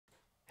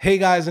Hey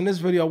guys, in this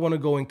video, I want to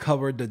go and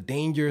cover the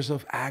dangers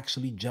of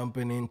actually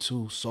jumping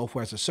into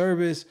software as a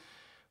service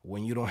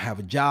when you don't have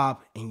a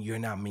job and you're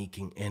not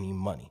making any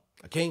money.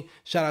 Okay,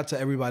 shout out to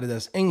everybody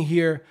that's in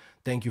here.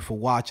 Thank you for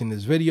watching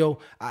this video.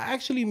 I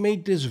actually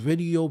made this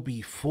video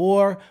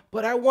before,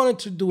 but I wanted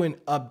to do an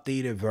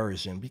updated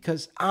version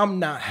because I'm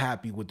not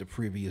happy with the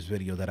previous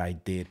video that I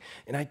did.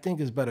 And I think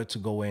it's better to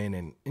go in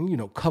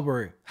and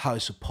cover how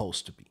it's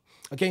supposed to be.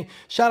 Okay,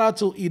 shout out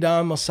to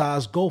Idan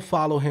Masaz. Go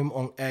follow him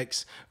on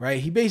X, right?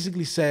 He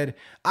basically said,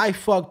 I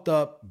fucked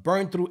up,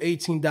 burned through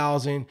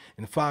 $18,000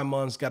 in 5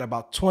 months, got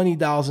about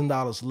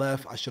 $20,000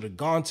 left. I should have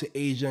gone to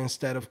Asia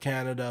instead of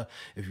Canada.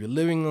 If you're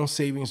living on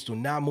savings, do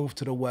not move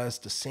to the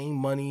West. The same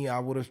money I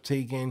would have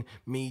taken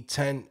me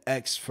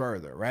 10x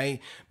further, right?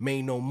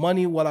 Made no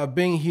money while I've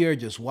been here,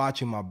 just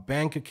watching my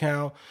bank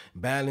account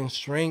balance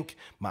shrink.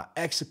 My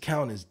X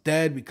account is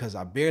dead because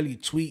I barely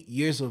tweet.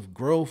 Years of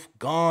growth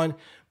gone.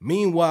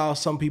 Meanwhile,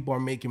 some people are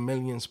making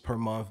millions per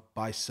month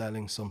by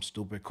selling some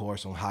stupid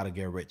course on how to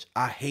get rich.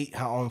 I hate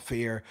how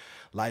unfair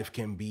life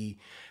can be.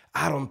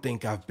 I don't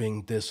think I've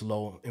been this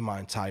low in my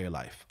entire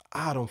life.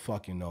 I don't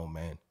fucking know,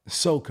 man.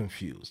 So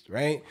confused,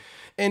 right?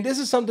 And this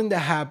is something that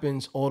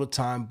happens all the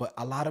time, but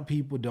a lot of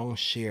people don't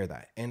share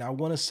that. And I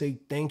want to say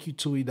thank you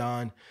to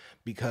Idan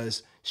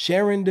because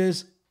sharing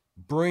this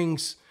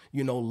brings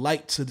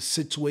light to the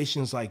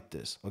situations like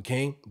this,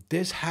 okay?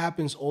 This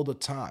happens all the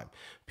time.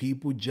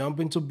 People jump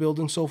into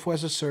building software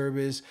as a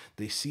service.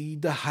 They see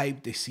the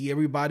hype. They see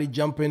everybody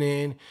jumping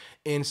in.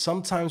 And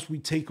sometimes we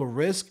take a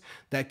risk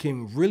that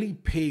can really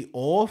pay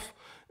off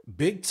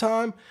big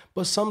time,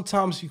 but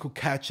sometimes you could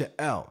catch an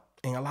L.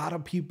 And a lot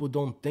of people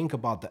don't think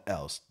about the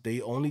L's. They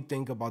only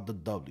think about the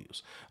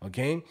W's,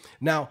 okay?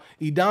 Now,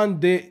 Idan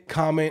did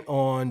comment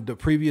on the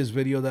previous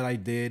video that I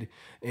did,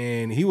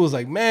 and he was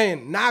like,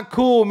 man, not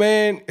cool,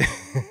 man.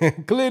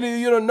 Clearly,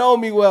 you don't know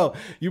me well.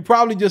 You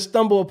probably just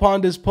stumble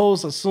upon this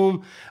post,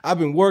 assume I've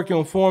been working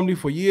on Formally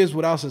for years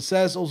without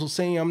success. Also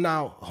saying I'm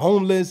now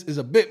homeless is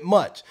a bit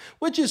much,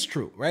 which is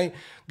true, right?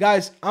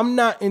 Guys, I'm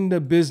not in the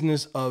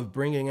business of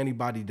bringing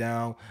anybody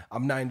down.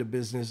 I'm not in the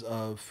business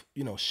of,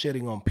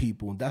 shitting on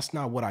people. That's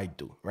not what I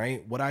do,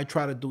 right? What I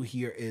try to do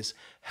here is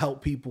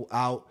help people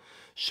out,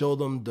 show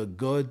them the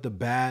good, the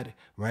bad,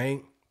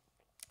 right?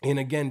 And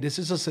again, this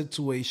is a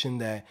situation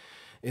that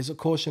is a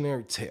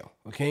cautionary tale,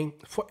 okay?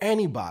 For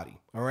anybody,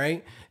 all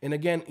right? And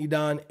again,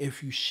 Idan,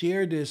 if you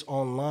share this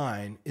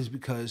online, is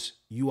because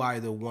you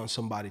either want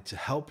somebody to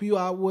help you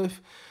out with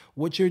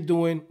what you're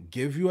doing,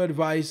 give you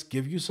advice,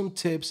 give you some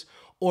tips,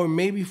 or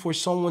maybe for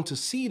someone to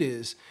see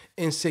this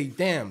and say,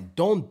 damn,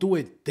 don't do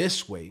it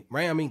this way,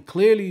 right? I mean,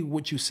 clearly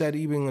what you said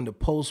even in the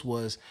post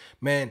was,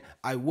 man,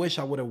 I wish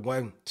I would have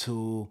went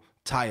to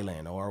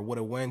Thailand or would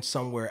have went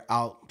somewhere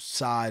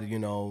outside,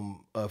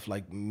 of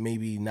like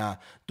maybe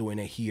not doing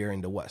it here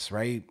in the West,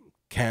 right?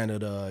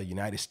 Canada,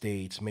 United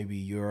States, maybe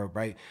Europe,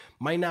 right?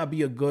 Might not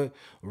be a good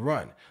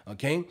run,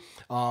 okay?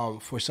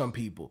 For some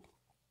people.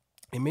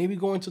 And maybe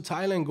going to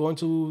Thailand, going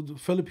to the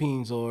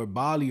Philippines or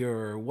Bali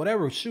or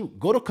whatever, shoot,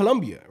 go to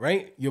Colombia,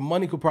 right? Your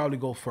money could probably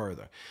go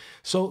further.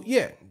 So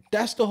yeah,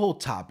 that's the whole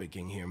topic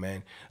in here,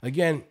 man.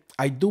 Again,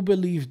 I do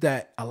believe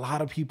that a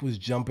lot of people is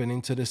jumping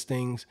into these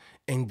things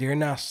and they're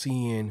not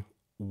seeing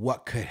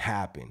what could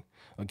happen,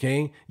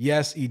 okay?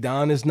 Yes,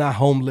 Idan is not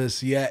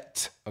homeless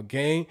yet,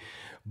 okay?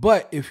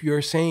 But if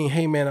you're saying,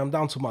 hey man, I'm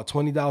down to my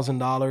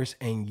 $20,000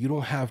 and you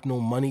don't have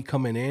no money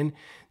coming in,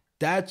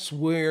 that's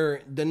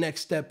where the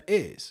next step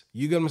is.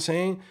 You get what I'm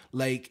saying?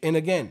 Like, and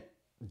again,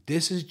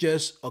 this is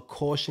just a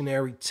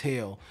cautionary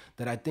tale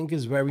that I think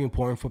is very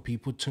important for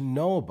people to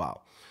know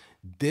about.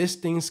 These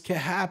things can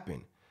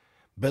happen.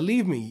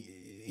 Believe me,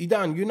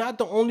 Idan, you're not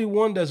the only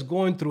one that's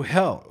going through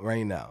hell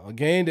right now,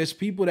 okay? There's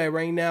people that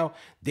right now,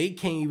 they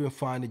can't even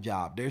find a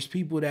job. There's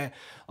people that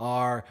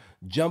are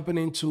jumping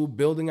into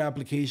building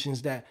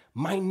applications that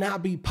might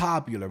not be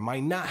popular,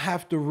 might not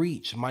have the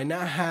reach, might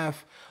not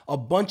have a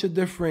bunch of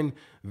different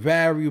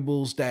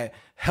variables that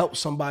help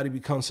somebody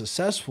become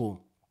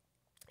successful.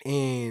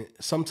 And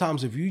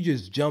sometimes if you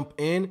just jump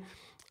in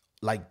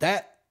like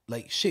that,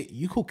 like shit,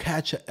 you could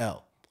catch a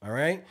L. All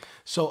right.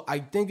 So I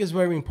think it's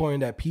very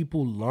important that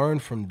people learn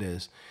from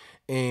this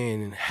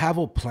and have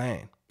a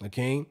plan.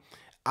 Okay.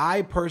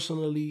 I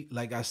personally,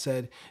 like I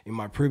said in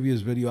my previous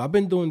video, I've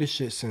been doing this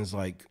shit since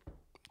like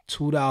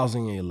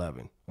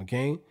 2011.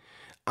 Okay.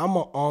 I'm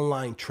an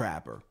online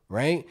trapper,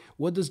 right?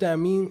 What does that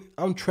mean?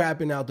 I'm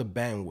trapping out the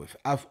bandwidth.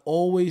 I've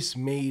always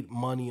made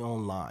money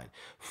online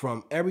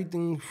from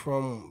everything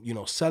from,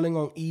 selling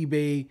on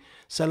eBay,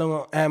 selling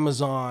on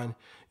Amazon,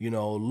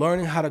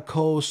 learning how to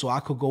code so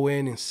I could go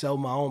in and sell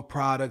my own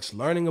products,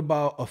 learning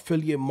about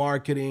affiliate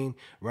marketing,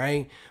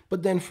 right?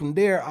 But then from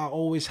there, I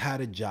always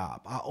had a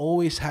job. I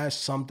always had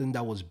something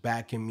that was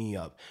backing me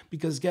up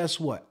because guess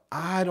what?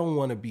 I don't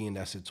want to be in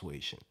that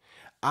situation.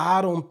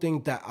 I don't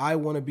think that I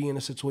want to be in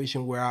a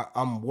situation where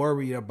I'm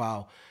worried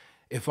about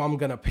if I'm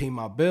going to pay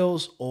my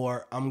bills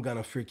or I'm going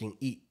to freaking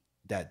eat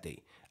that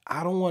day.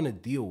 I don't want to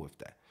deal with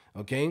that,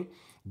 okay?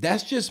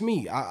 That's just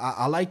me.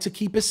 I like to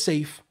keep it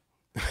safe.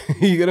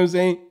 You get what I'm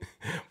saying?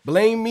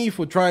 Blame me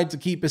for trying to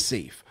keep it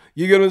safe.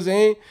 You get what I'm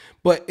saying?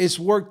 But it's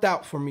worked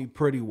out for me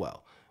pretty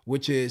well,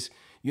 which is,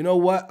 you know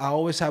what? I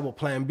always have a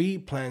plan B,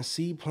 plan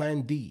C,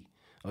 plan D.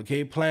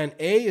 Okay, plan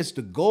A is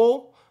the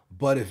goal,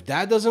 but if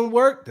that doesn't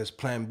work, there's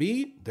plan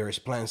B, there's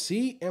plan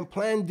C, and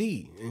plan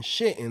D and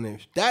shit. And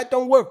if that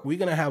don't work, we're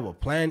gonna have a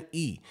plan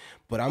E.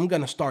 But I'm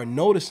gonna start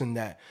noticing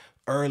that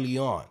early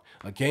on.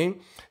 Okay,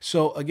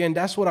 so again,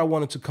 that's what I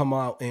wanted to come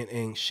out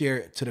and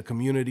share to the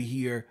community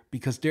here,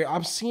 because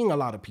I'm seeing a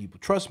lot of people.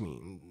 Trust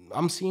me,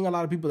 I'm seeing a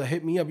lot of people that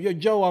hit me up. Yo,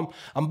 Joe,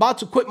 I'm about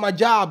to quit my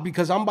job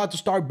because I'm about to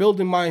start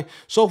building my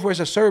software as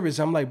a service.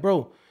 I'm like,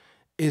 bro,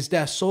 is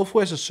that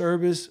software as a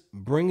service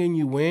bringing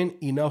you in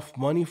enough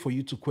money for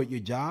you to quit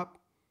your job?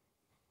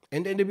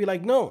 And then they'd be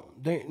like, no,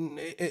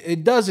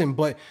 it doesn't.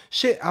 But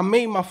shit, I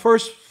made my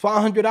first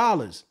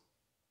 $500.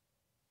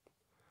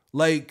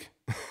 Like,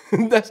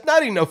 that's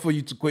not enough for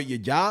you to quit your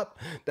job.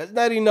 That's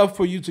not enough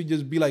for you to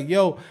just be like,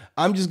 yo,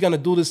 I'm just going to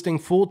do this thing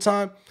full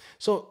time.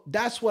 So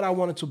that's what I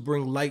wanted to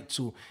bring light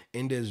to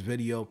in this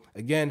video.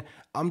 Again,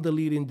 I'm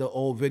deleting the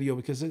old video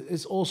because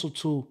it's also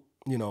to,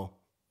 you know,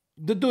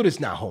 the dude is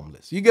not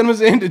homeless. You get what I'm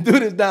saying? The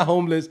dude is not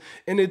homeless,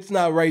 and it's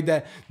not right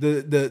that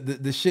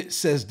the shit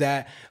says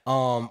that,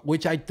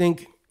 which I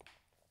think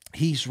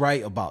he's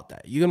right about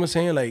that. You get what I'm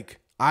saying? Like,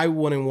 I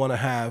wouldn't want to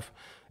have,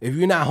 if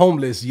you're not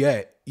homeless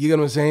yet, you get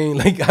what I'm saying?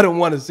 Like, I don't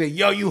want to say,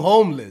 yo, you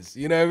homeless.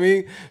 You know what I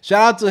mean?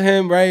 Shout out to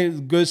him, right?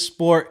 Good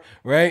sport,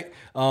 right?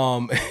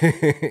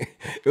 It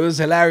was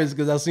hilarious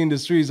because I seen the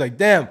streets like,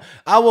 damn,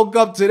 I woke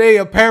up today,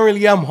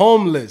 apparently I'm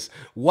homeless.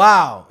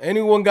 Wow.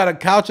 Anyone got a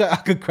couch I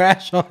could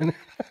crash on?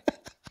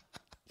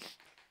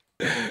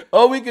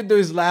 All we can do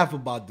is laugh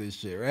about this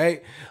shit,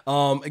 right?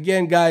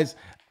 Again, guys,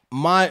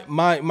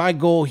 my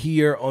goal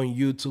here on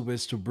YouTube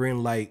is to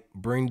bring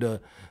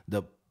the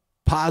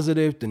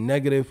positive, the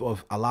negative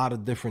of a lot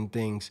of different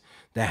things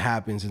that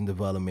happens in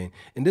development.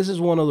 And this is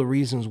one of the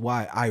reasons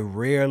why I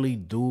rarely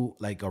do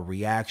like a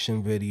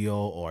reaction video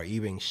or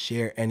even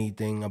share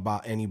anything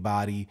about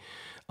anybody.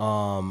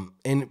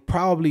 And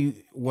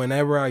probably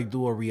whenever I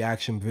do a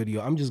reaction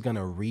video, I'm just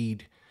gonna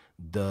read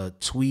the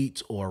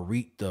tweet or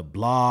read the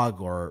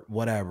blog or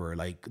whatever.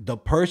 Like, the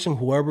person,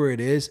 whoever it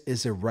is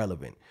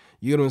irrelevant.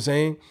 You know what I'm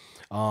saying?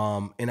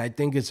 And I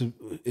think it's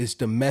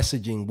the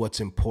messaging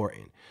what's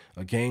important.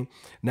 Okay.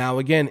 Now,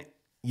 again,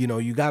 you know,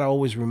 you got to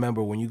always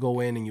remember when you go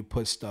in and you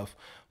put stuff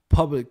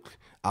public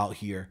out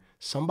here,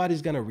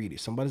 somebody's going to read it.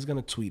 Somebody's going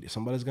to tweet it.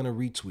 Somebody's going to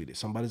retweet it.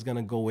 Somebody's going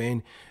to go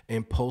in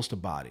and post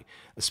about it,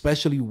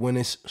 especially when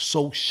it's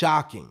so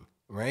shocking,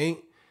 right?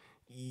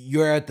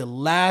 You're at the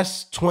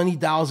last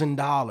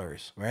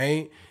 $20,000,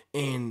 right?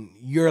 And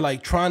you're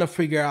like trying to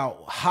figure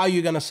out how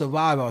you're going to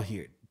survive out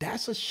here.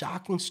 That's a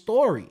shocking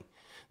story.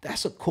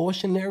 That's a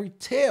cautionary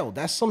tale.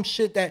 That's some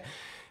shit that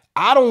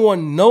I don't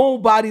want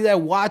nobody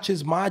that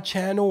watches my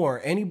channel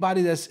or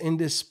anybody that's in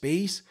this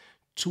space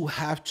to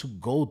have to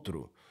go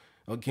through.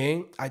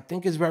 Okay? I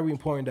think it's very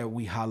important that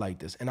we highlight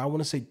this. And I want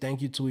to say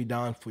thank you to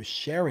Idan for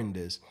sharing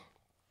this,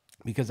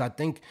 because I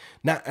think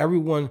not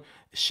everyone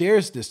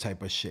shares this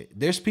type of shit.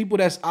 There's people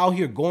that's out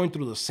here going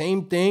through the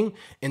same thing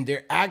and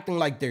they're acting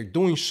like they're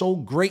doing so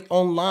great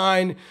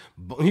online.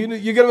 You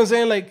get what I'm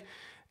saying? Like,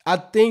 I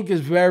think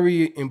it's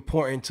very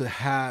important to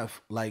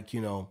have, like,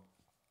 you know,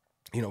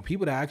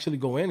 people that actually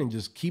go in and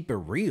just keep it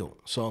real.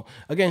 So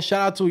again,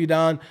 shout out to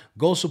Idan.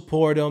 Go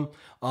support him.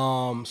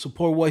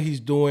 Support what he's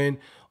doing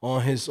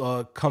on his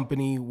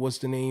company. What's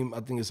the name?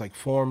 I think it's like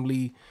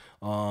Formly.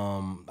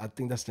 I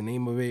think that's the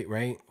name of it,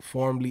 right?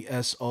 Formly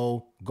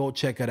SO. Go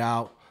check it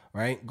out,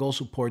 right? Go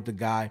support the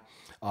guy.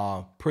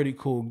 Pretty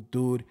cool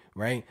dude,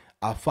 right?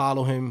 I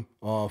follow him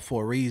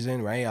for a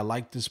reason, right? I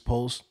like this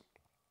post,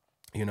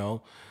 you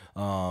know.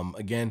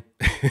 Again,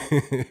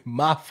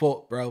 my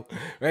fault, bro,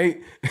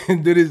 right?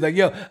 Dude is like,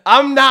 yo,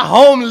 I'm not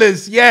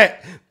homeless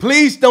yet.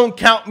 Please don't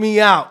count me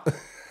out.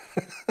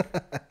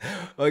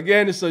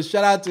 Again, so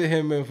shout out to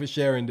him, man, for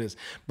sharing this.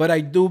 But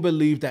I do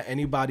believe that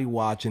anybody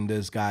watching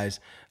this, guys,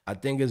 I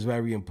think it's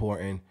very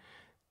important.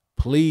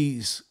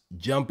 Please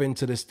jump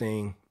into this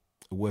thing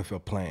with a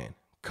plan.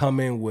 Come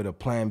in with a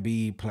plan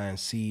B, plan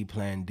C,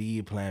 plan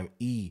D, plan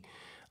E.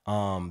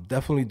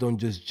 Definitely don't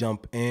just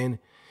jump in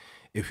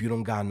if you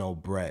don't got no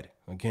bread,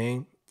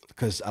 okay?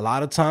 Because a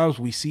lot of times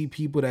we see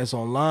people that's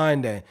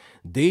online that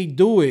they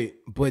do it,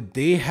 but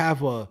they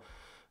have a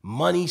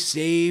money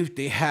saved.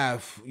 They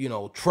have, you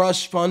know,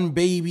 trust fund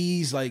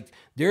babies. Like,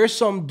 there are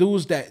some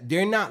dudes that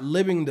they're not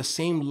living the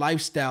same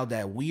lifestyle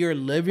that we are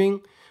living,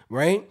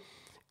 right?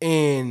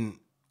 And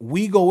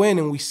we go in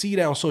and we see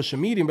that on social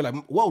media and be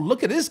like, whoa,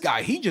 look at this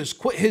guy. He just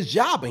quit his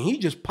job and he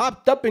just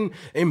popped up in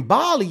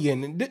Bali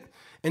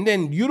and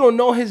then you don't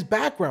know his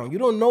background. You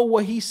don't know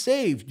what he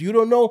saved. You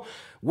don't know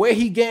where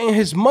he getting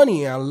his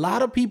money. And a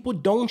lot of people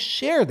don't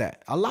share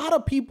that. A lot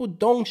of people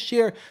don't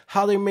share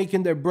how they're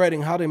making their bread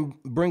and how they're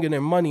bringing their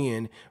money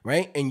in,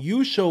 right? And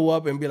you show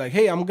up and be like,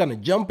 hey, I'm going to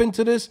jump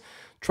into this,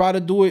 try to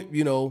do it,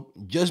 you know,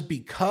 just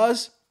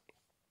because,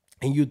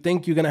 and you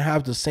think you're going to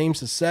have the same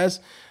success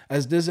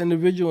as this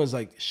individual. Is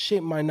like,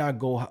 shit might not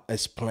go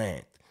as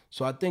planned.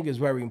 So I think it's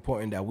very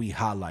important that we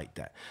highlight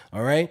that.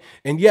 All right.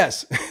 And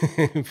yes,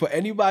 for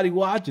anybody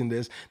watching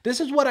this, this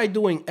is what I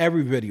do in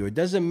every video. It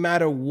doesn't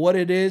matter what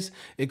it is.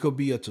 It could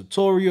be a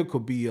tutorial, it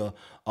could be a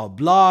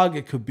blog,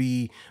 it could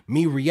be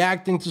me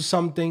reacting to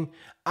something.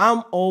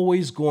 I'm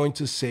always going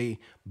to say,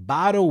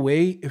 by the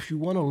way, if you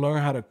want to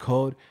learn how to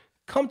code,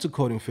 come to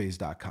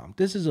CodingPhase.com.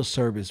 This is a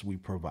service we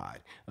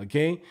provide.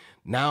 Okay.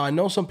 Now I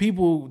know some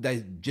people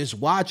that just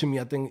watching me.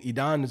 I think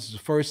Idan, this is the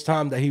first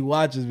time that he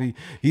watches me.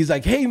 He's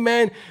like, "Hey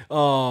man,"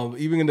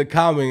 even in the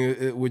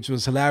comment, which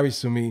was hilarious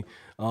to me.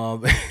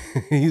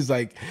 He's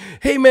like,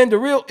 "Hey man, the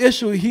real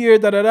issue here,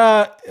 da da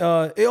da."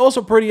 It's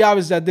also pretty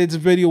obvious that this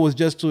video was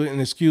just an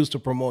excuse to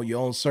promote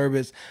your own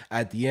service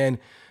at the end,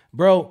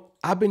 bro.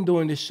 I've been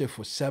doing this shit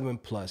for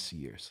 7+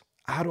 years.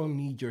 I don't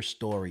need your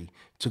story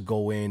to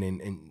go in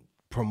and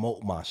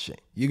promote my shit.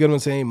 You get what I'm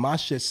saying? My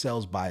shit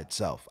sells by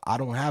itself. I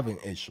don't have an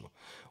issue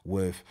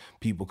with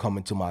people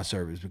coming to my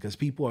service because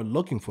people are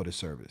looking for the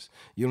service.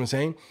 You know what I'm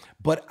saying?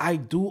 But I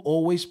do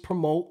always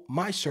promote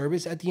my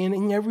service at the end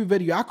in every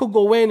video. I could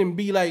go in and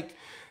be like,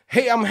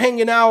 "Hey, I'm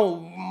hanging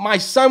out. My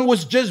son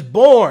was just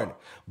born.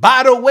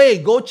 By the way,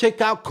 go check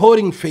out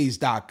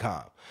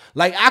CodingPhase.com."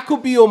 Like, I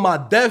could be on my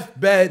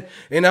deathbed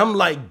and I'm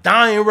like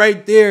dying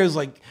right there. It's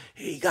like,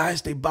 "Hey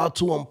guys, they about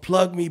to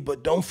unplug me,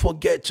 but don't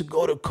forget to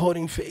go to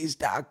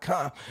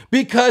CodingPhase.com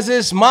because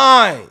it's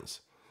mine."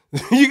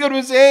 You get what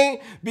I'm saying?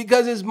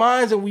 Because it's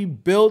mine, and we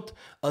built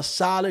a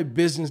solid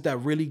business that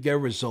really get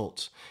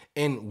results.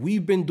 And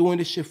we've been doing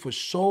this shit for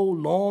so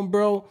long,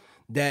 bro,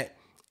 that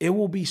it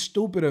will be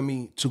stupid of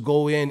me to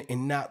go in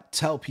and not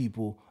tell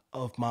people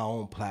of my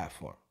own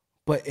platform.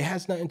 But it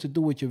has nothing to do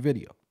with your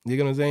video. You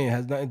know what I'm saying? It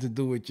has nothing to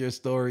do with your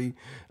story.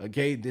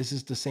 Okay, this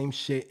is the same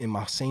shit in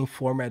my same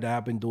format that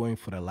I've been doing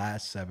for the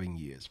last 7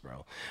 years,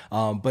 bro.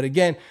 But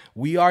again,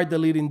 we are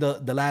deleting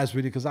the last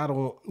video because I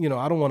don't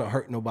want to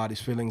hurt nobody's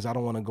feelings. I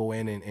don't want to go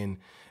in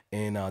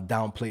and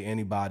downplay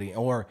anybody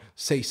or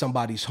say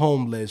somebody's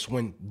homeless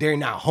when they're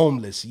not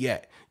homeless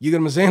yet. You get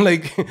what I'm saying?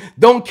 Like,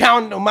 don't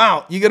count them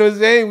out. You get what I'm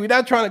saying? We're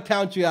not trying to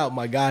count you out,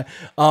 my guy.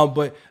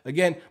 But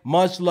again,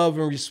 much love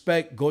and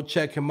respect. Go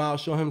check him out.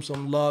 Show him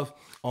some love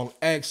on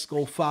X.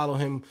 Go follow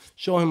him.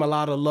 Show him a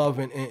lot of love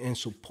and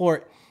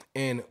support,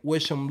 and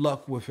wish him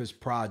luck with his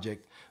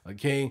project.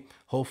 Okay?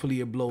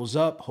 Hopefully it blows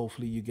up.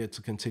 Hopefully you get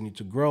to continue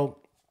to grow.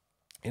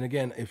 And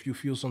again, if you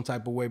feel some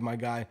type of way, my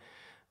guy,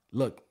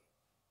 look,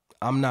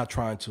 I'm not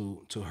trying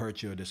to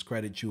hurt you or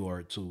discredit you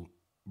or to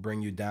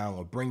bring you down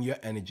or bring your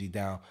energy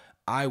down.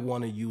 I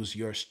want to use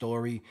your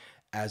story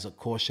as a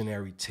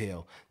cautionary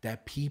tale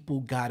that people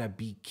gotta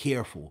be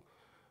careful.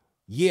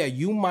 Yeah,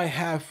 you might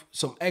have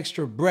some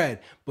extra bread,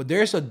 but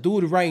there's a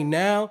dude right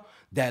now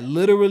that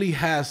literally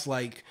has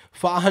like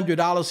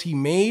 $500 he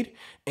made,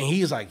 and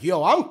he's like,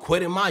 "Yo, I'm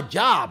quitting my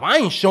job. I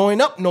ain't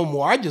showing up no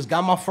more. I just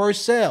got my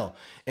first sale."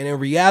 And in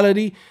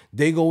reality,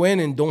 they go in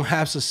and don't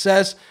have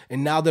success,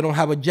 and now they don't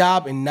have a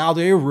job, and now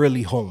they're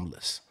really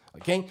homeless.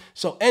 Okay?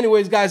 So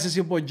anyways, guys, it's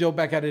your boy Joe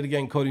back at it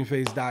again,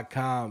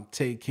 CodingPhase.com.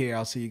 Take care.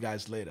 I'll see you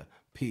guys later.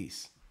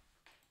 Peace.